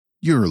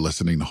You're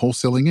listening to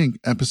Wholesaling Inc.,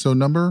 episode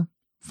number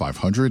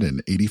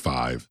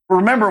 585.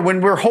 Remember, when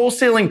we're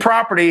wholesaling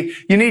property,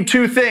 you need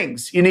two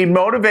things. You need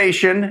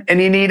motivation and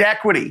you need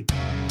equity.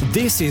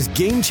 This is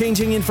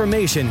game-changing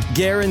information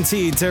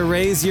guaranteed to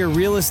raise your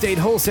real estate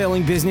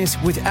wholesaling business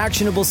with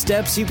actionable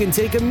steps you can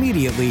take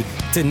immediately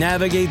to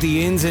navigate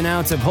the ins and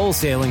outs of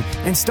wholesaling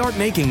and start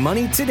making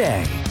money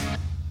today.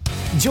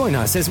 Join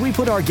us as we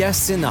put our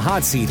guests in the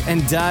hot seat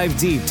and dive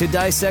deep to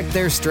dissect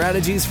their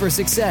strategies for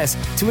success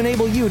to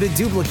enable you to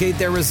duplicate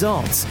their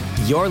results.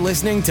 You're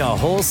listening to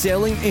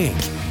Wholesaling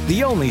Inc.,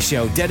 the only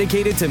show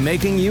dedicated to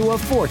making you a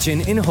fortune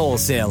in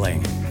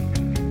wholesaling.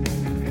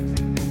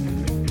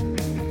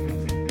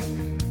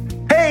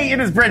 Hey, it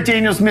is Brent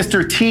Daniels,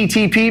 Mr.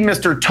 TTP,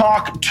 Mr.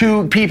 Talk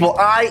to People.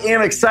 I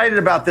am excited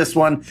about this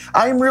one.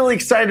 I'm really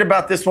excited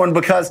about this one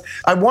because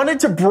I wanted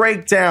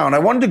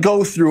to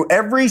go through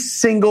every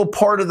single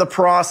part of the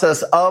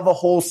process of a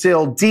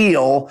wholesale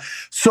deal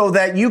so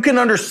that you can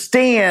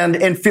understand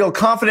and feel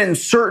confident and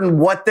certain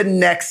what the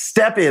next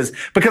step is.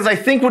 Because I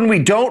think when we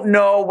don't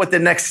know what the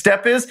next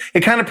step is,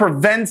 it kind of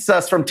prevents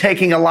us from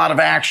taking a lot of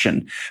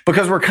action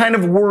because we're kind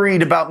of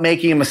worried about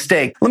making a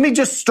mistake. Let me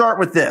just start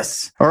with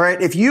this. All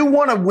right. If you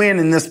want to win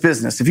in this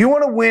business, if you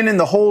want to win in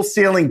the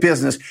wholesaling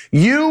business,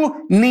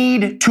 you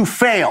need to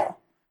fail.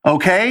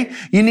 Okay?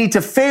 You need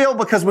to fail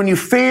because when you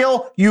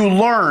fail, you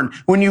learn.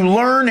 When you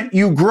learn,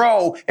 you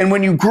grow. And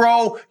when you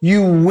grow,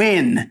 you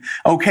win.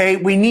 Okay?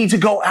 We need to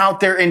go out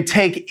there and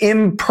take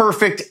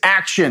imperfect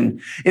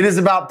action. It is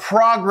about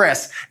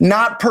progress,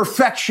 not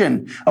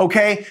perfection.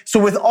 Okay? So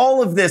with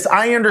all of this,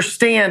 I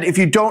understand if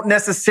you don't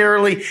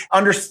necessarily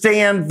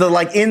understand the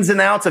ins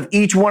and outs of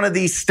each one of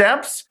these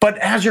steps, but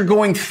as you're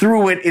going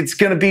through it, it's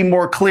going to be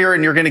more clear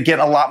and you're going to get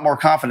a lot more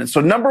confidence.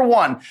 So number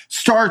one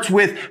starts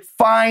with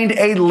find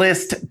a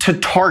list to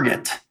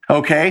target.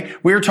 Okay.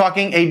 We're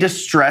talking a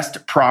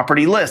distressed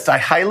property list. I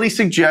highly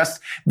suggest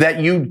that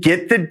you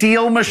get the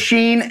Deal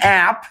Machine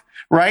app.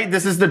 Right?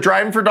 This is the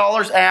Driving for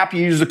Dollars app.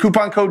 You use the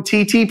coupon code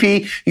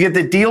TTP. You get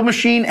the Deal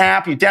Machine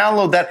app. You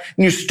download that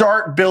and you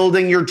start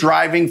building your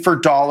Driving for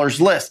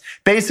Dollars list.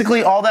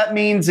 Basically, all that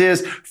means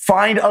is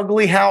find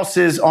ugly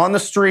houses on the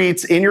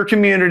streets, in your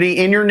community,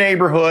 in your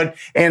neighborhood,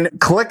 and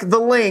click the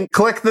link,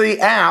 click the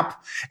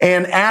app,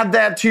 and add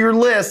that to your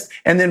list,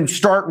 and then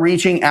start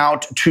reaching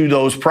out to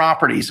those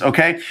properties.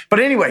 Okay? But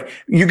anyway,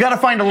 you got to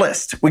find a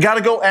list. We got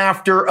to go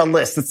after a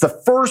list. It's the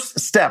first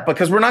step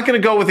because we're not going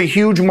to go with a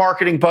huge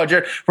marketing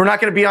budget. We're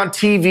not going to be on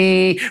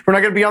TV. We're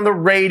not going to be on the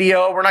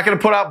radio. We're not going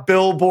to put out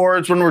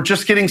billboards when we're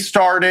just getting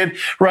started,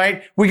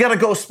 right? We got to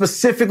go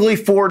specifically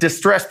for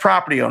distressed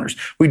property owners.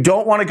 We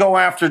don't want to go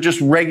after just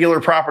regular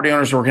property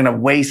owners. We're going to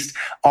waste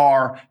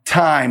our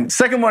time.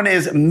 Second one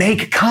is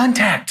make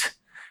contact.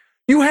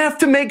 You have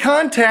to make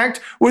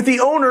contact with the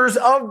owners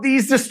of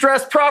these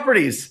distressed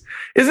properties.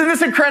 Isn't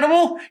this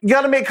incredible? You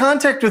got to make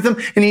contact with them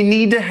and you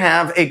need to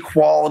have a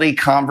quality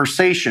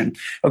conversation.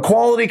 A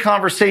quality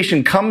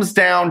conversation comes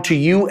down to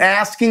you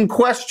asking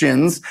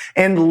questions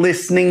and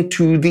listening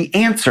to the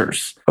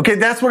answers. Okay,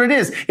 that's what it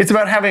is. It's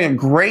about having a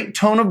great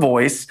tone of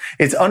voice.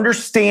 It's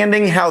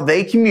understanding how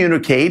they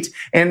communicate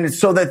and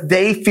so that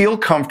they feel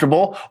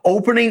comfortable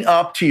opening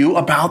up to you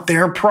about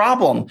their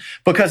problem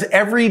because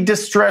every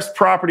distressed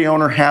property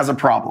owner has a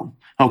problem.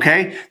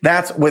 Okay,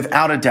 that's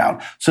without a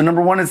doubt. So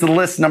number one is the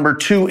list. Number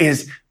two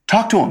is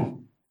talk to them.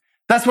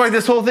 That's why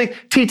this whole thing,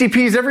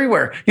 TTP is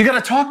everywhere. You got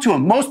to talk to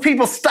them. Most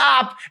people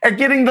stop at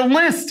getting the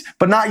list,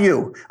 but not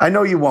you. I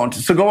know you won't.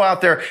 So go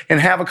out there and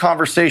have a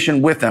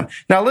conversation with them.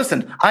 Now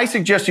listen, I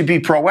suggest you be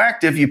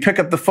proactive. You pick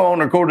up the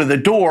phone or go to the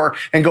door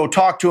and go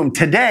talk to them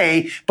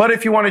today. But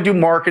if you want to do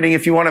marketing,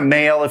 if you want to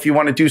mail, if you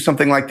want to do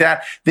something like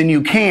that, then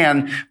you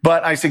can.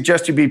 But I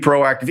suggest you be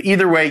proactive.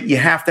 Either way, you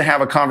have to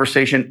have a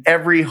conversation.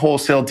 Every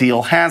wholesale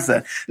deal has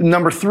that.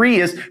 Number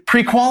three is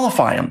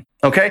pre-qualify them.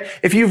 Okay?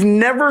 If you've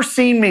never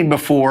seen me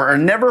before or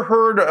never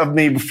heard of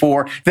me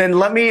before, then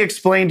let me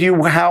explain to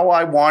you how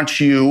I want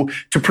you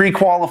to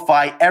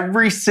pre-qualify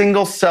every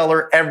single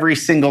seller every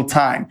single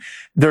time.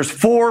 There's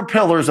 4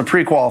 pillars of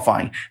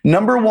pre-qualifying.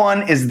 Number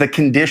one is the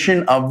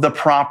condition of the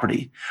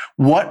property.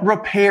 What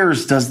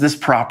repairs does this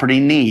property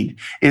need?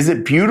 Is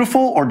it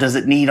beautiful or does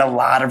it need a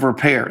lot of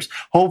repairs?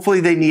 Hopefully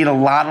they need a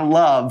lot of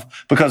love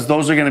because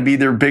those are going to be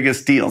their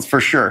biggest deals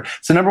for sure.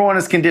 So number one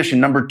is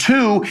condition. Number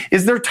two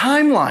is their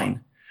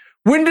timeline.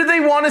 When do they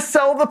want to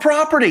sell the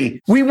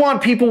property? We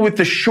want people with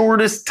the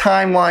shortest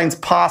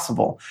timelines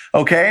possible,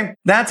 okay?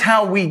 That's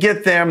how we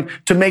get them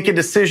to make a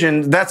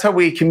decision. That's how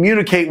we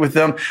communicate with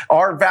them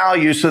our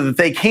values so that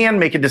they can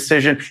make a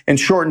decision and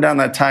shorten down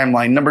that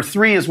timeline. Number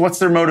three is what's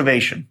their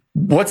motivation?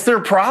 What's their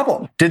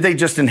problem? Did they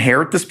just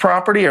inherit this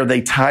property? Are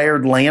they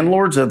tired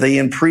landlords? Are they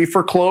in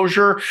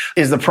pre-foreclosure?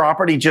 Is the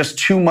property just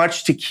too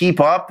much to keep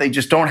up? They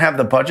just don't have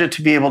the budget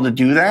to be able to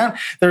do that.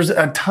 There's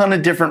a ton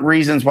of different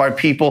reasons why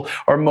people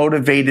are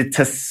motivated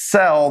to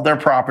sell their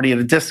property at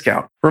a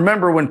discount.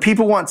 Remember, when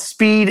people want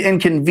speed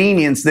and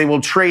convenience, they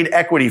will trade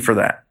equity for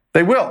that.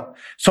 They will.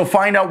 So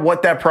find out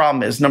what that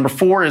problem is. Number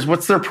four is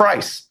what's their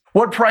price?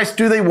 What price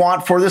do they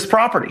want for this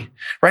property,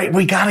 right?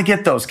 We got to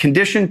get those.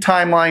 Condition,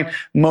 timeline,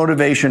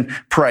 motivation,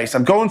 price.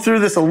 I'm going through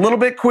this a little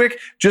bit quick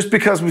just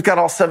because we've got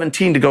all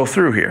 17 to go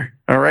through here.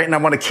 All right. And I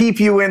want to keep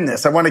you in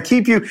this. I want to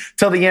keep you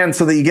till the end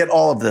so that you get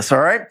all of this. All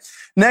right.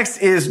 Next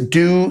is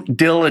due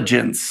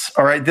diligence.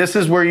 All right. This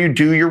is where you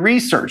do your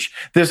research.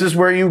 This is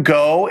where you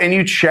go and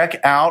you check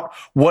out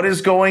what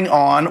is going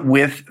on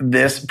with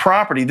this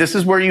property. This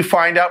is where you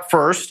find out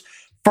first,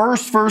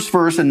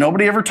 and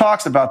nobody ever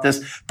talks about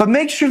this, but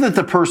make sure that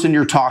the person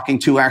you're talking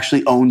to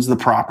actually owns the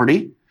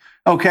property.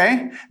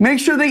 Okay? Make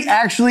sure they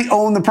actually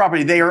own the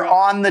property. They are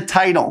on the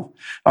title.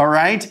 All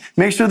right?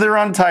 Make sure they're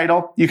on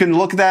title. You can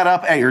look that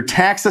up at your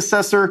tax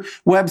assessor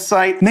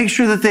website. Make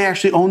sure that they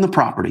actually own the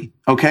property.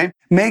 Okay?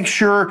 Make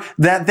sure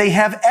that they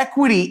have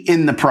equity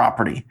in the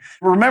property.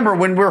 Remember,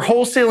 when we're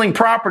wholesaling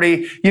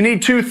property, you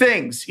need two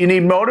things. You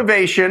need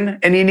motivation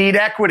and you need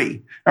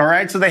equity. All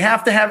right? So they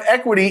have to have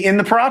equity in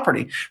the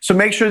property. So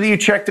make sure that you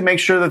check to make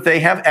sure that they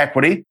have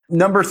equity.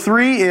 Number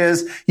 3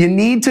 is you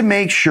need to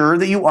make sure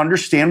that you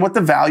understand what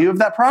the value of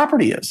that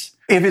property is.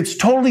 If it's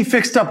totally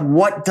fixed up,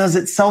 what does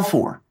it sell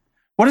for?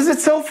 What does it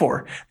sell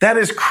for? That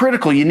is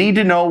critical. You need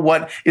to know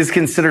what is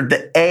considered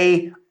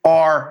the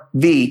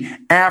ARV,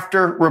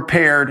 after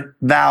repaired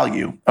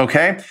value.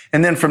 Okay.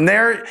 And then from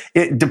there,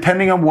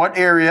 depending on what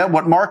area,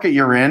 what market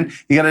you're in,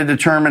 you got to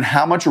determine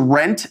how much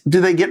rent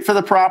do they get for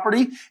the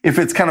property. If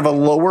it's kind of a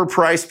lower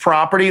price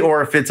property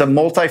or if it's a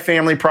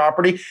multifamily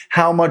property,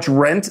 how much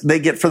rent they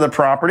get for the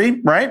property,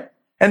 right?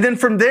 And then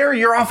from there,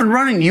 you're off and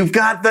running. You've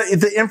got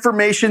the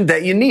information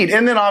that you need.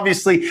 And then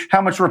obviously,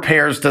 how much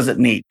repairs does it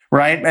need,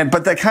 right?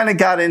 But that kind of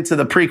got into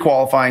the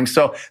pre-qualifying.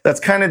 So that's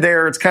kind of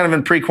there. It's kind of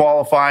in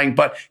pre-qualifying,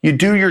 but you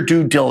do your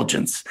due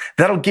diligence.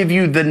 That'll give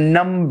you the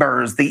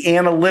numbers, the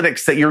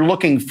analytics that you're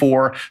looking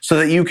for so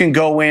that you can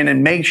go in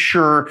and make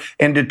sure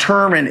and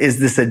determine, is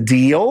this a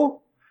deal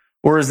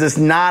or is this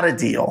not a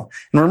deal?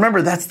 And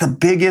remember, that's the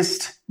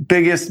biggest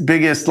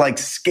like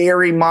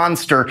scary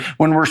monster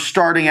when we're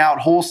starting out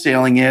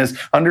wholesaling is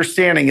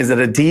understanding, is it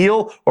a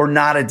deal or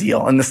not a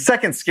deal? And the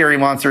second scary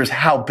monster is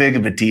how big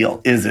of a deal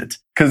is it?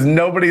 Because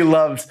nobody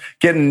loves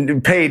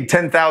getting paid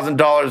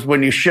 $10,000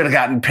 when you should have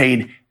gotten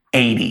paid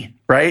 $80,000,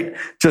 right?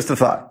 Just a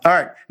thought. All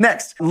right.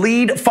 Next,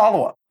 lead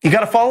follow-up. You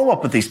got to follow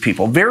up with these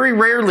people. Very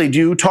rarely do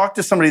you talk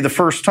to somebody the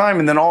first time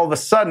and then all of a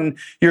sudden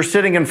you're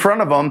sitting in front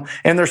of them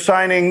and they're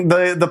signing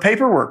the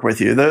paperwork with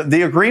you,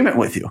 the agreement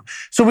with you.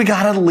 So we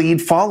got to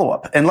lead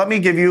follow-up. And let me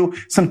give you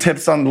some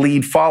tips on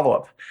lead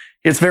follow-up.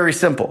 It's very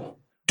simple.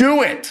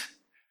 Do it.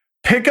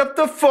 Pick up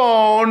the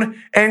phone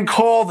and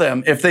call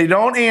them. If they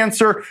don't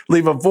answer,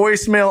 leave a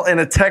voicemail and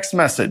a text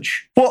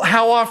message. Well,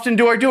 how often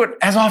do I do it?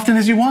 As often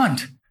as you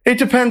want. It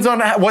depends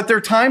on what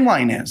their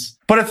timeline is.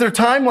 But if their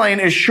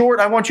timeline is short,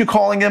 I want you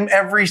calling them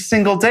every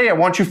single day. I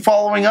want you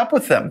following up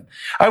with them.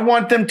 I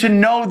want them to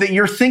know that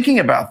you're thinking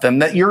about them,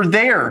 that you're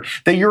there,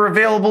 that you're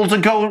available to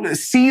go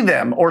see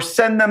them or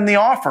send them the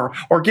offer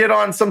or get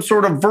on some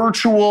sort of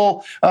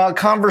virtual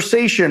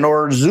conversation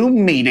or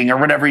Zoom meeting or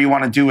whatever you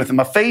want to do with them,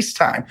 a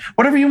FaceTime,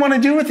 whatever you want to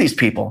do with these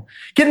people.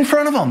 Get in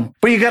front of them.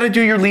 But you got to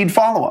do your lead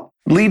follow-up.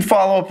 Lead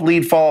follow-up,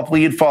 lead follow-up,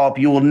 lead follow-up.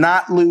 You will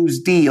not lose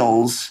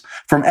deals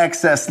from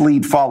excess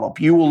lead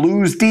follow-up. You will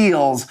lose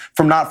deals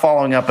from not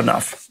following up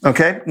enough.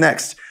 Okay?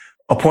 Next,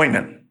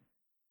 appointment.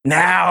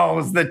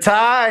 Now's the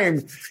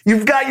time.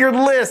 You've got your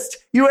list.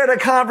 You had a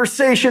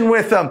conversation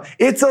with them.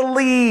 It's a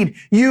lead.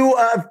 You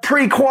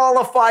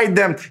pre-qualified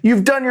them.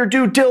 You've done your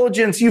due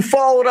diligence. You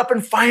followed up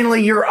and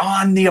finally you're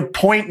on the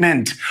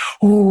appointment.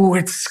 Ooh,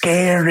 it's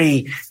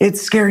scary.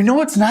 It's scary.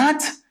 No, it's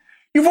not.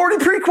 You've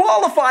already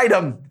pre-qualified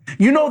them.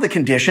 You know the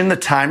condition, the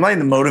timeline,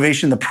 the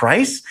motivation, the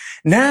price.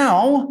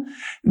 Now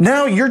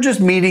you're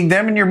just meeting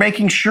them and you're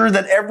making sure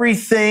that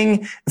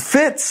everything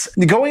fits.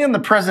 Going on the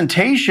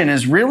presentation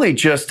is really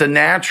just a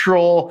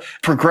natural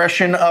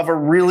progression of a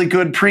really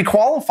good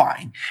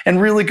pre-qualifying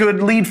and really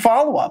good lead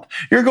follow-up.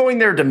 You're going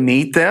there to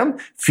meet them,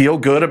 feel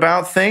good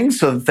about things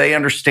so that they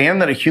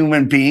understand that a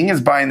human being is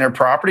buying their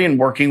property and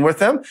working with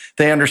them.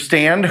 They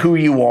understand who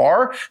you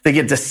are. They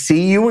get to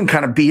see you and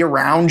kind of be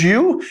around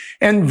you.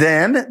 And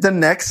then the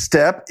next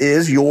step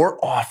is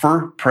your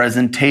offer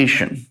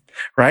presentation.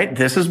 Right?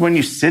 This is when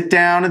you sit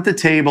down at the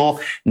table,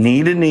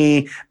 knee to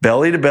knee,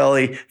 belly to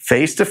belly,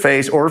 face to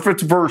face, or if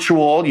it's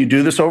virtual, you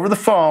do this over the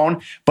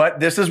phone, but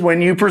this is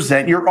when you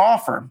present your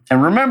offer.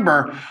 And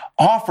remember,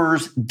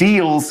 offers,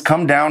 deals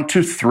come down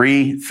to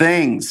 3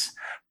 things: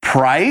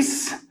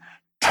 price,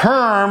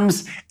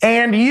 terms,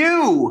 and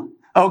you.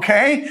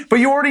 Okay? But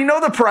you already know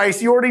the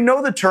price. You already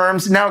know the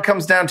terms. Now it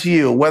comes down to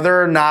you,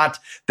 whether or not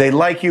they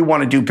like you,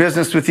 want to do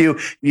business with you.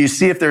 You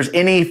see if there's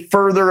any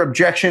further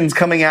objections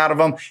coming out of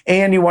them.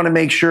 And you want to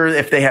make sure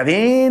if they have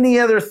any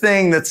other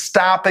thing that's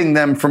stopping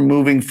them from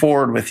moving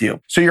forward with you.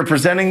 So you're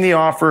presenting the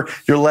offer.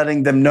 You're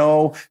letting them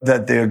know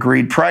that the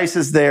agreed price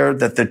is there,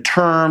 that the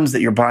terms, that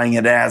you're buying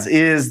it as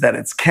is, that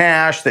it's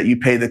cash, that you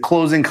pay the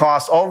closing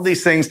costs, all of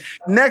these things.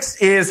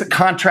 Next is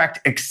contract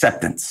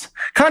acceptance.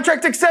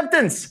 Contract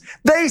acceptance.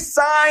 They sign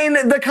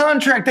sign the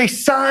contract. They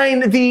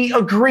sign the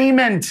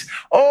agreement.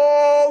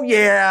 Oh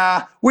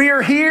yeah, we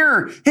are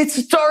here. It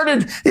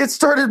started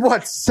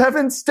what,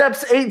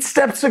 8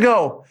 steps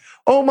ago.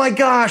 Oh my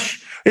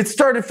gosh. It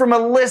started from a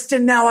list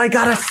and now I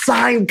got a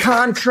signed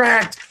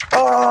contract.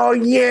 Oh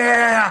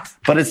yeah.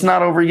 But it's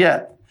not over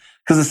yet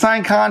because the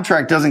signed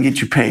contract doesn't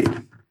get you paid.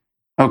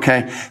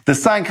 Okay. The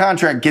signed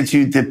contract gets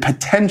you the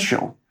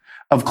potential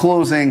of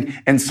closing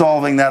and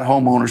solving that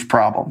homeowner's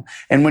problem.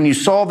 And when you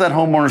solve that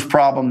homeowner's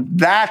problem,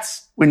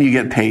 that's when you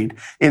get paid.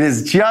 It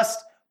is just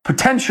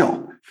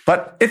potential,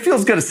 but it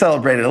feels good to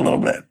celebrate it a little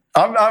bit.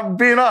 I'm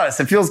being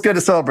honest. It feels good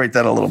to celebrate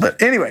that a little bit.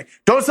 Anyway,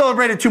 don't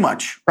celebrate it too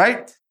much,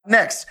 right?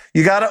 Next,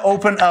 you got to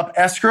open up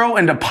escrow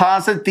and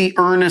deposit the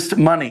earnest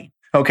money.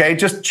 Okay,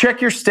 just check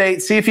your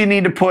state, see if you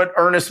need to put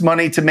earnest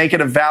money to make it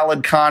a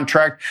valid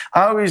contract.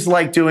 I always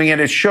like doing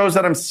it. It shows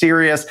that I'm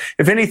serious.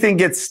 If anything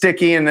gets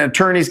sticky and the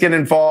attorneys get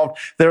involved,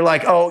 they're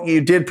like, oh, you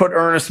did put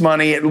earnest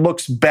money. It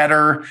looks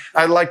better.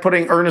 I like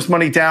putting earnest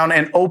money down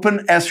and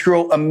open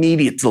escrow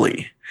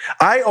immediately.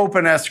 I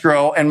open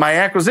escrow and my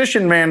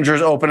acquisition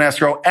managers open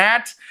escrow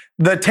at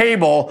the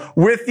table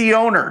with the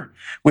owner.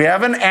 We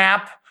have an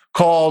app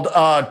called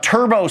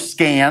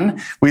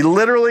TurboScan. We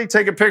literally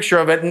take a picture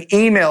of it and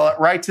email it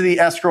right to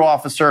the escrow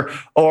officer,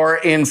 or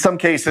in some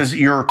cases,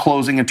 your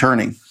closing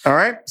attorney. All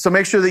right? So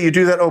make sure that you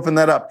do that, open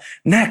that up.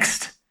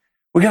 Next,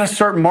 we got to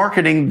start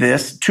marketing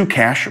this to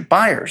cash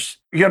buyers.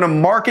 You're going to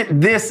market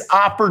this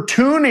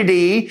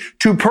opportunity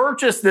to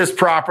purchase this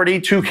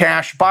property to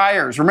cash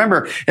buyers.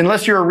 Remember,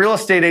 unless you're a real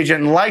estate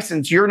agent and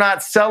licensed, you're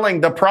not selling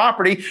the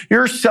property.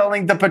 You're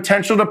selling the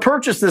potential to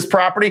purchase this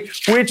property,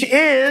 which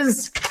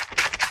is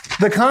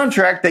the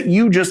contract that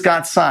you just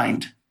got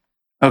signed.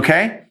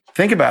 Okay?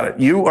 Think about it.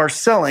 You are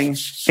selling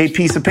a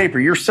piece of paper.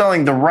 You're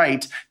selling the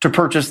right to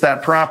purchase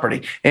that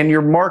property, and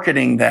you're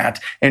marketing that,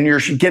 and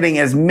you're getting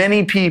as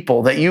many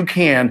people that you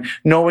can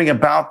knowing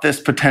about this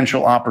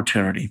potential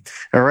opportunity.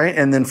 All right.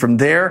 And then from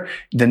there,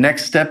 the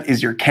next step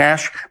is your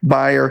cash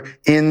buyer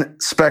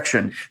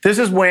inspection. This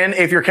is when,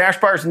 if your cash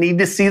buyers need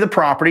to see the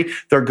property,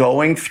 they're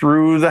going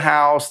through the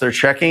house, they're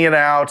checking it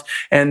out,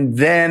 and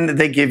then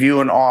they give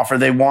you an offer.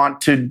 They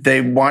want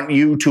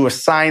you to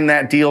assign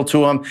that deal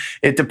to them.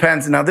 It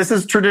depends. Now, this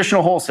is traditional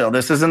wholesale.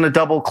 This isn't a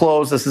double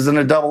close. This isn't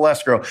a double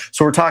escrow.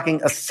 So we're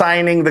talking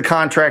assigning the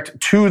contract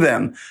to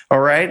them. All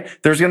right.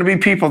 There's going to be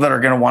people that are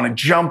going to want to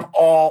jump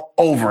all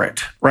over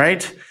it.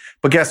 Right.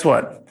 But guess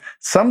what?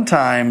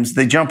 Sometimes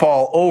they jump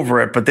all over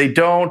it, but they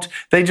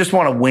just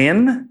want to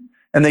win.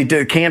 And they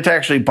can't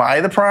actually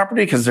buy the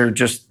property because they're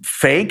just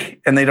fake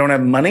and they don't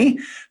have money.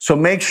 So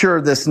make sure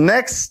this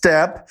next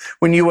step,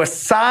 when you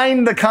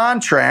assign the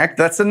contract,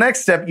 that's the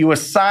next step. You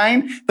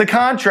assign the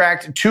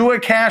contract to a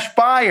cash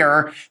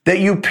buyer, that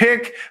you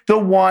pick the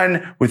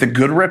one with a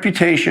good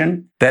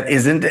reputation, that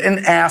isn't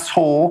an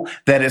asshole,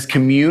 that is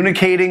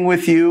communicating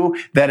with you,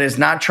 that is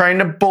not trying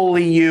to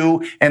bully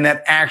you, and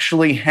that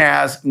actually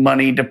has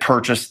money to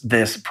purchase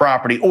this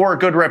property, or a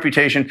good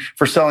reputation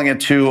for selling it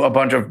to a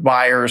bunch of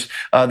buyers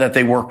that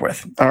they work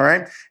with. All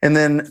right. And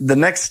then the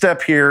next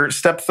step here,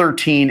 step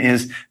 13,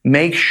 is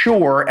make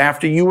sure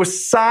after you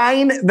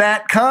assign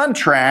that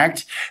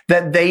contract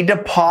that they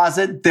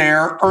deposit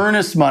their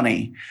earnest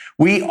money.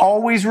 We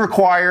always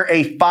require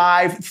a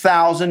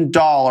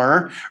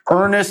 $5,000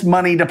 earnest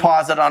money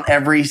deposit on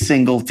every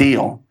single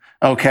deal.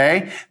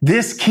 Okay.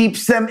 This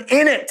keeps them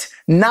in it.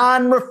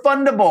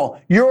 Non-refundable.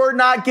 You're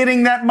not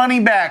getting that money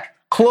back.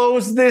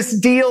 Close this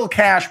deal,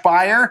 cash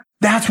buyer.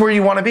 That's where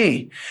you want to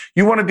be.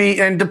 You want to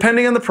be, and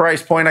depending on the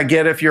price point, I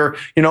get if you're,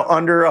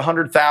 under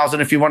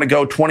 100,000, if you want to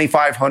go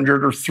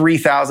 2,500 or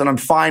 3,000, I'm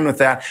fine with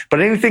that. But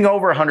anything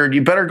over 100,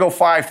 you better go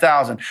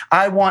 5,000.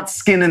 I want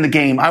skin in the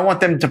game. I want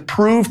them to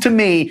prove to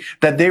me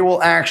that they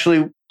will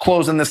actually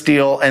close on this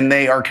deal and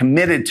they are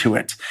committed to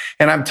it.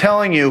 And I'm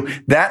telling you,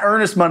 that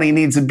earnest money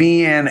needs to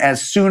be in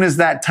as soon as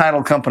that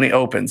title company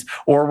opens,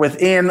 or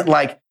within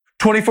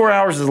 24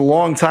 hours is a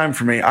long time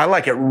for me. I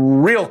like it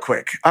real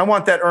quick. I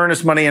want that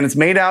earnest money, and it's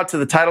made out to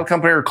the title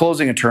company or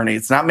closing attorney.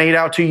 It's not made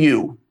out to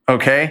you.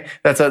 Okay.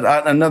 That's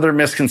another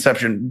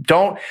misconception.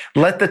 Don't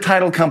let the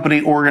title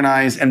company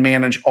organize and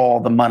manage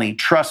all the money.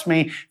 Trust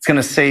me, it's going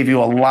to save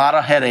you a lot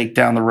of headache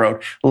down the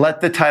road.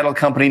 Let the title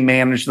company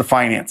manage the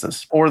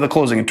finances, or the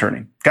closing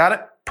attorney. Got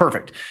it?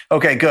 Perfect.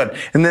 Okay, good.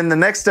 And then the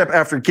next step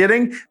after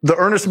getting the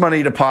earnest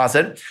money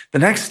deposit, the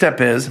next step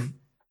is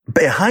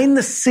behind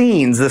the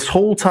scenes this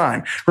whole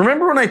time.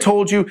 Remember when I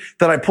told you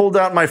that I pulled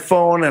out my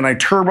phone and I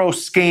turbo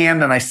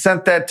scanned and I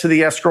sent that to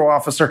the escrow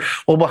officer?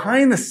 Well,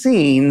 behind the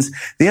scenes,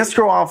 the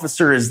escrow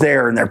officer is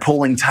there and they're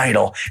pulling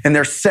title and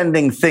they're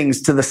sending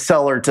things to the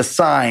seller to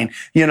sign,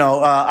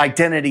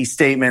 identity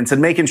statements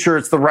and making sure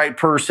it's the right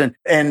person,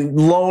 and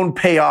loan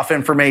payoff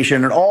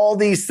information and all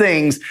these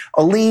things,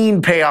 a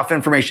lien payoff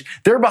information.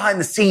 They're behind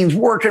the scenes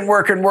working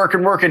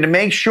to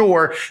make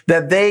sure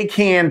that they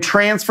can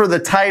transfer the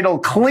title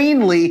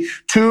cleanly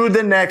property to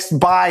the next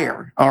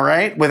buyer, all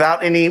right,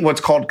 without any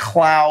what's called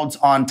clouds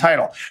on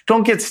title.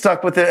 Don't get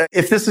stuck with it.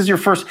 If this is your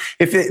first,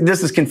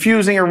 this is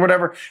confusing or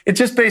whatever, it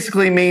just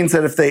basically means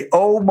that if they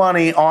owe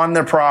money on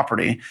their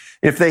property,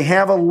 if they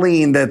have a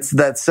lien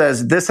that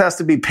says this has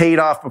to be paid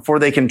off before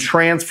they can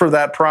transfer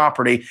that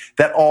property,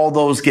 that all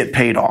those get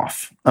paid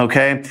off.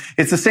 Okay.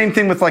 It's the same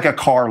thing with like a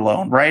car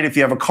loan, right? If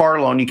you have a car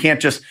loan, you can't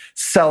just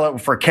sell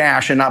it for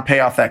cash and not pay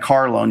off that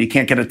car loan. You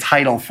can't get a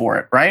title for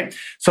it, right?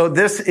 So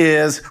this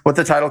is what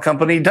the title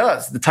company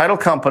does. The title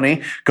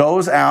company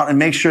goes out and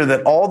makes sure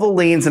that all the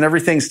liens and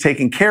everything's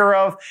taken care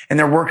of, and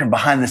they're working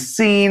behind the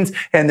scenes,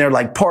 and they're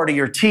like part of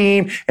your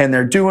team, and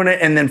they're doing it.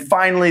 And then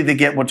finally they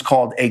get what's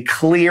called a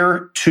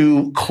clear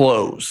to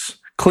close.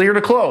 Clear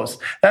to close.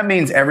 That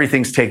means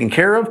everything's taken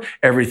care of,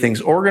 everything's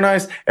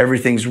organized,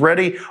 everything's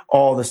ready.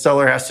 All the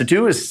seller has to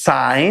do is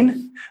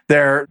sign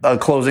their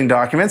closing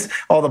documents.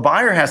 All the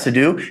buyer has to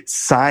do,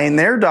 sign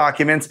their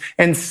documents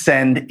and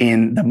send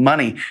in the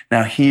money.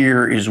 Now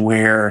here is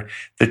where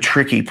the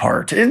tricky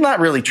part, it's not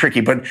really tricky,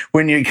 but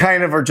when you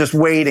kind of are just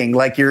waiting,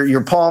 like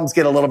your palms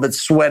get a little bit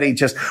sweaty,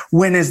 just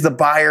when is the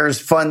buyer's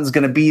funds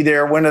going to be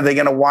there? When are they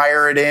going to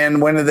wire it in?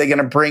 When are they going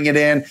to bring it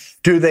in?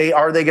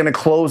 Are they going to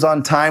close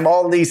on time?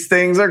 All these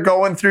things are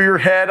going through your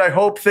head. I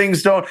hope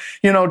things don't,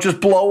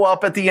 just blow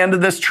up at the end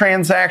of this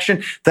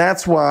transaction.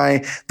 That's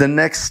why the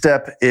next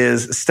step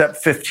is step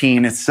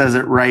 15. It says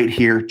it right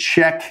here.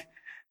 Check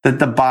that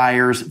the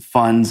buyer's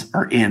funds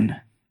are in.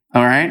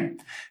 All right.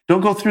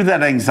 Don't go through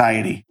that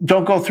anxiety.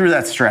 Don't go through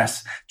that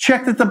stress.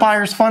 Check that the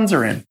buyer's funds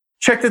are in.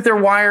 Check that they're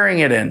wiring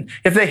it in.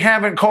 If they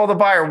haven't, call the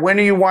buyer. When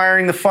are you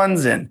wiring the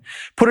funds in?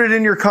 Put it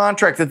in your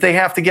contract that they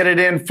have to get it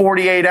in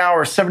 48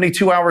 hours,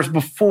 72 hours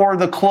before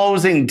the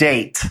closing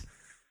date,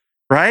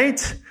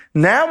 right?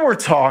 Now we're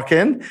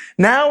talking.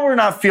 Now we're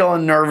not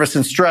feeling nervous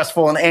and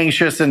stressful and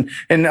anxious and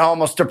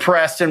almost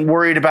depressed and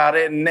worried about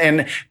it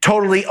and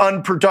totally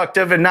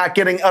unproductive and not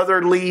getting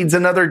other leads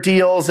and other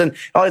deals. And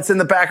it's in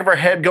the back of our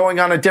head going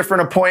on a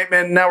different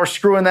appointment. And now we're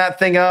screwing that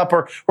thing up,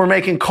 or we're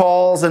making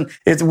calls and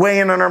it's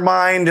weighing on our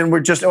mind. And we're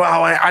just,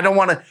 I don't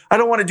want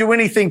to do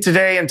anything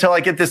today until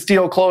I get this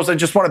deal closed. I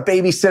just want to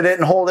babysit it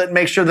and hold it and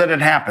make sure that it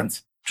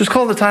happens. Just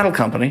call the title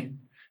company.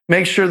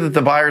 Make sure that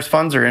the buyer's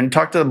funds are in.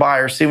 Talk to the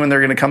buyer. See when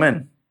they're going to come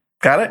in.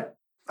 Got it?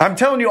 I'm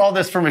telling you all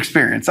this from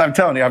experience. I'm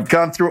telling you, I've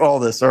gone through all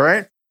this, all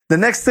right? The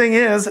next thing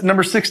is,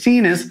 number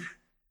 16 is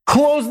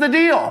close the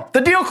deal.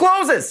 The deal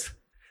closes.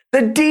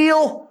 The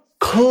deal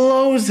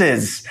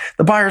closes.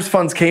 The buyer's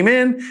funds came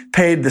in,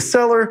 paid the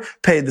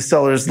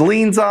seller's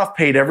liens off,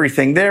 paid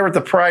everything there at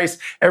the price.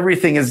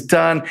 Everything is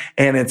done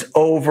and it's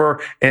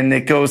over. And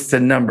it goes to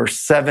number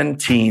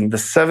 17, the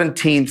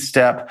 17th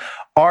step.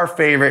 Our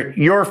favorite,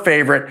 your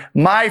favorite,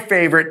 my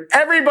favorite,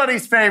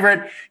 everybody's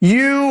favorite.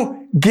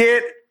 You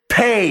get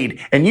paid.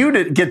 And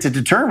you get to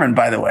determine,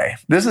 by the way,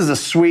 this is a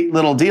sweet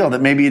little deal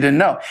that maybe you didn't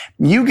know.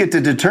 You get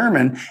to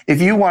determine if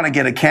you want to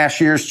get a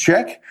cashier's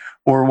check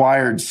or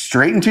wired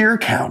straight into your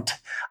account.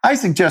 I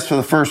suggest for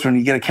the first one,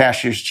 you get a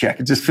cashier's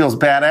check. It just feels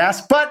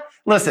badass. But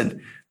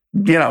listen,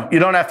 you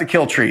don't have to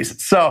kill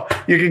trees. So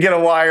you can get a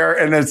wire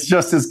and it's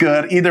just as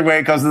good. Either way,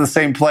 it goes to the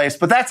same place.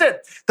 But that's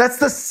it. That's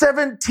the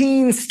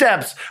 17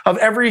 steps of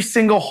every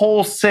single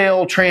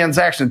wholesale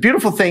transaction. The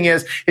beautiful thing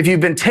is, if you've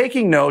been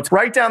taking notes,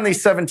 write down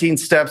these 17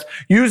 steps,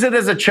 use it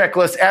as a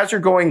checklist as you're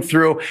going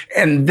through.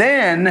 And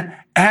then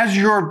as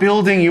you're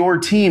building your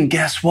team,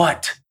 guess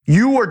what?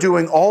 You are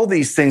doing all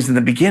these things in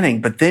the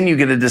beginning, but then you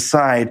get to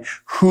decide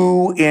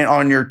who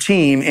on your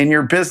team, in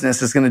your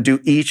business, is going to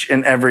do each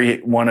and every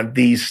one of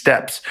these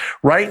steps.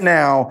 Right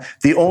now,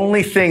 the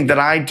only thing that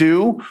I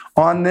do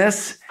on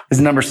this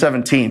is number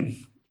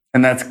 17,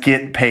 and that's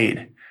get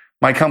paid.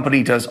 My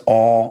company does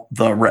all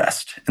the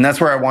rest. And that's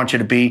where I want you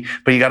to be.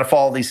 But you got to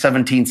follow these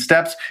 17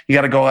 steps. You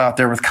got to go out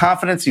there with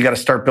confidence. You got to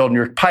start building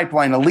your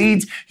pipeline of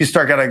leads. You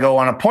got to go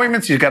on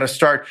appointments. You got to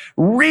start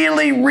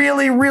really,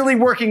 really, really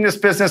working this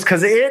business,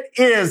 because it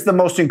is the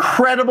most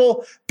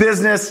incredible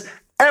business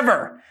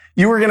ever.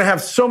 You are going to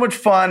have so much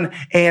fun,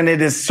 and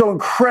it is so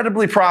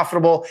incredibly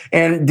profitable.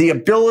 And the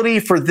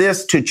ability for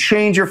this to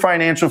change your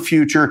financial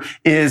future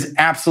is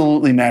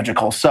absolutely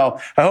magical. So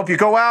I hope you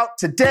go out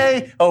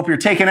today. I hope you're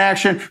taking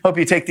action. I hope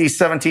you take these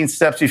 17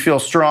 steps. You feel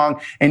strong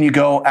and you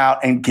go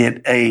out and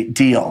get a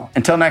deal.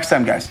 Until next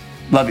time, guys.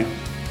 Love you.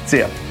 See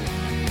ya.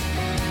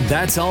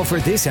 That's all for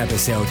this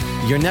episode.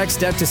 Your next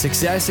step to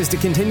success is to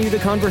continue the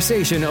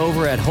conversation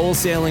over at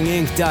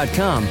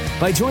wholesalinginc.com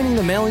by joining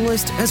the mailing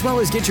list, as well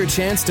as get your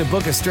chance to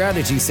book a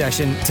strategy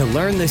session to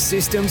learn the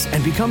systems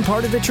and become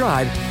part of the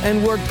tribe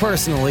and work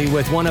personally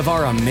with one of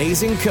our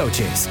amazing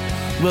coaches.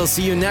 We'll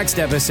see you next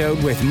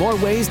episode with more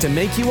ways to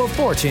make you a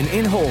fortune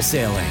in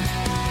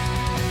wholesaling.